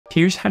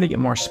Here's how to get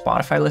more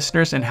Spotify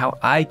listeners and how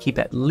I keep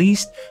at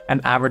least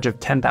an average of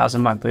 10,000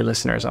 monthly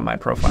listeners on my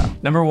profile.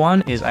 Number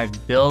one is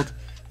I've built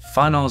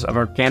funnels of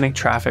organic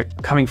traffic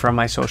coming from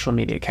my social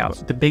media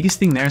accounts. The biggest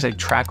thing there is I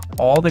track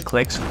all the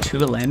clicks to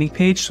the landing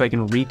page so I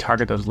can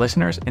retarget those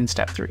listeners in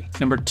step 3.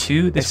 Number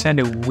 2, they send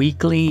a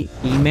weekly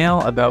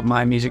email about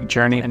my music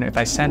journey. And if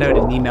I send out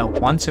an email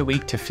once a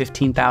week to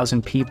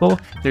 15,000 people,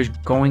 there's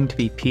going to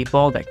be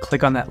people that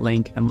click on that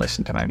link and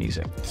listen to my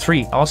music.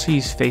 3, also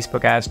use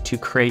Facebook ads to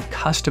create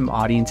custom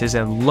audiences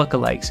and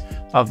lookalikes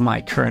of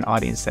my current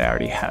audience that I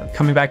already have.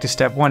 Coming back to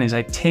step 1 is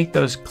I take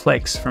those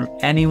clicks from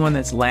anyone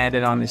that's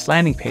landed on this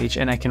landing page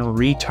and I can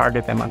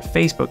retarget them on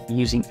Facebook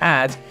using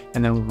ads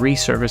and then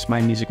resurface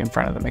my music in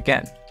front of them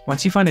again.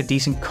 Once you find a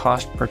decent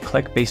cost per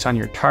click based on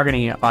your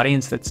targeting an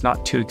audience that's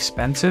not too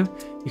expensive,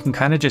 you can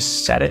kind of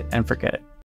just set it and forget it.